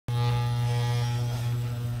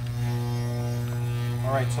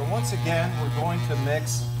All right, so once again, we're going to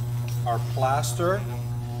mix our plaster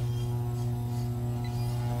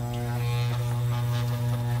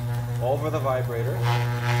over the vibrator.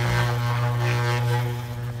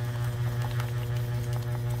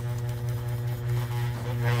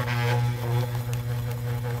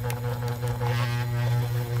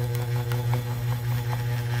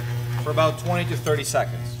 For about 20 to 30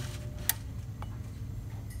 seconds.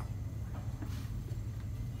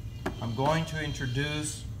 I'm going to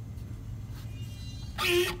introduce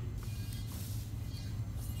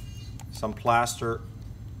some plaster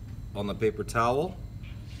on the paper towel.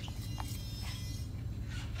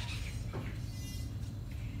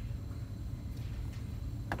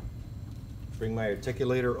 Bring my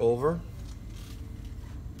articulator over.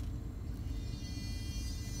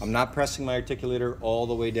 I'm not pressing my articulator all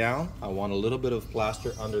the way down. I want a little bit of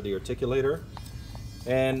plaster under the articulator.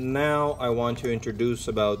 And now I want to introduce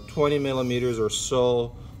about 20 millimeters or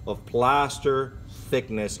so of plaster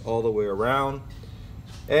thickness all the way around.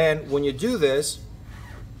 And when you do this,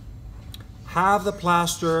 have the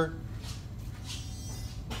plaster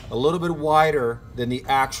a little bit wider than the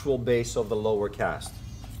actual base of the lower cast.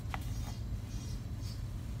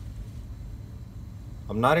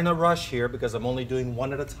 I'm not in a rush here because I'm only doing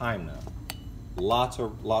one at a time now. Lots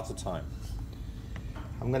of time.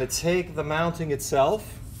 I'm going to take the mounting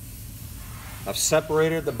itself. I've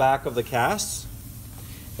separated the back of the casts,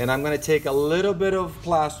 and I'm going to take a little bit of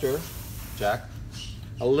plaster, Jack,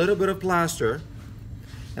 a little bit of plaster,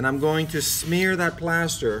 and I'm going to smear that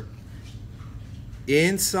plaster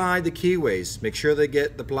inside the keyways. Make sure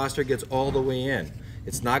the plaster gets all the way in.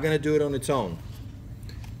 It's not going to do it on its own.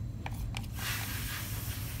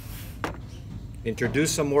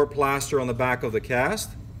 Introduce some more plaster on the back of the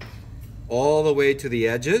cast, all the way to the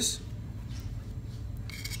edges.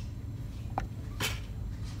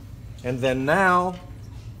 And then now,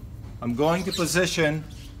 I'm going to position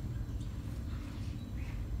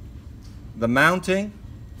the mounting.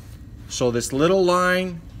 So this little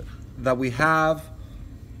line that we have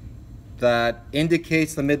that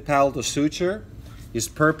indicates the mid-palatal suture is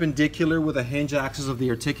perpendicular with the hinge axis of the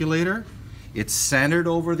articulator. It's centered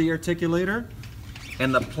over the articulator.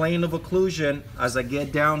 And the plane of occlusion, as I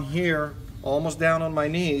get down here, almost down on my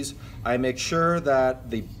knees, I make sure that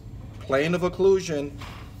the plane of occlusion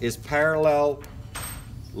is parallel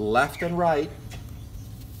left and right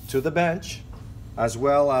to the bench, as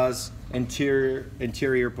well as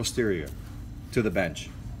interior posterior to the bench.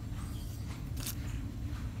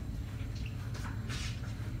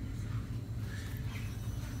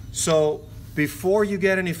 So before you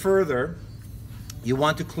get any further, you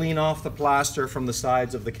want to clean off the plaster from the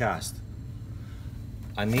sides of the cast.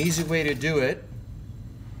 An easy way to do it,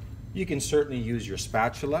 you can certainly use your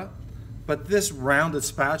spatula, but this rounded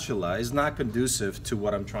spatula is not conducive to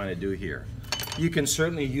what I'm trying to do here. You can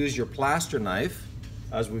certainly use your plaster knife,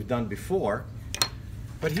 as we've done before,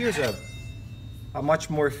 but here's a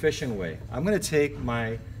much more efficient way. I'm going to take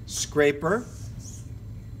my scraper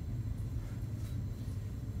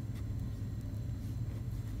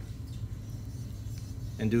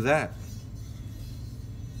and do that.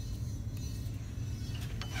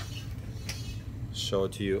 Show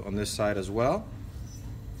it to you on this side as well.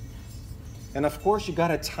 And of course, you got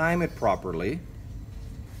to time it properly.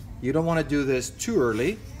 You don't want to do this too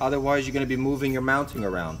early, otherwise you're going to be moving your mounting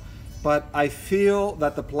around. But I feel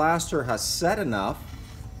that the plaster has set enough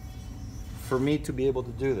for me to be able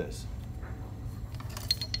to do this.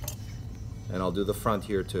 And I'll do the front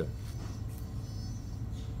here too.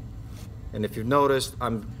 And if you've noticed,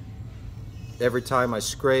 every time I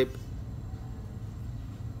scrape,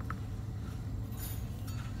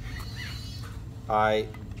 I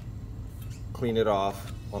clean it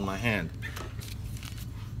off on my hand.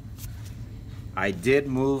 I did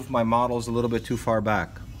move my models a little bit too far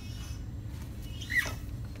back.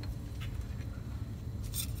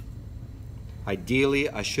 Ideally,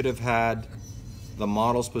 I should have had the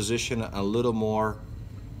models positioned a little more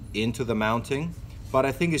into the mounting, but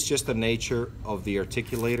I think it's just the nature of the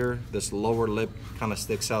articulator. This lower lip kind of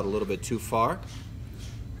sticks out a little bit too far.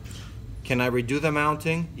 Can I redo the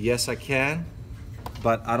mounting? Yes, I can,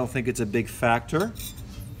 but I don't think it's a big factor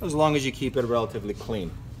as long as you keep it relatively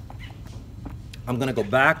clean. I'm gonna go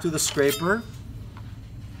back to the scraper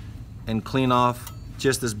and clean off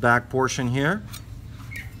just this back portion here.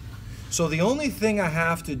 So the only thing I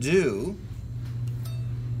have to do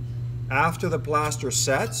after the plaster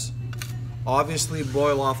sets, obviously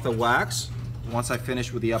boil off the wax once I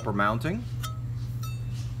finish with the upper mounting,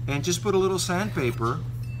 and just put a little sandpaper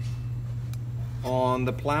on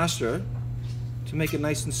the plaster to make it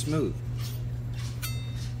nice and smooth.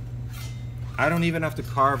 I don't even have to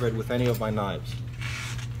carve it with any of my knives.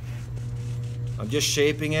 I'm just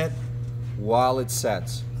shaping it while it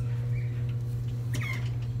sets.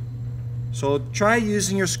 So try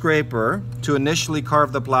using your scraper to initially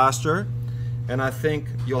carve the plaster, and I think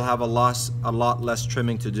you'll have a lot less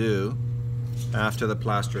trimming to do after the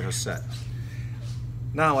plaster has set.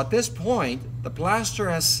 Now at this point, the plaster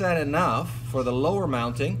has set enough for the lower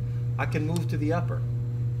mounting. I can move to the upper.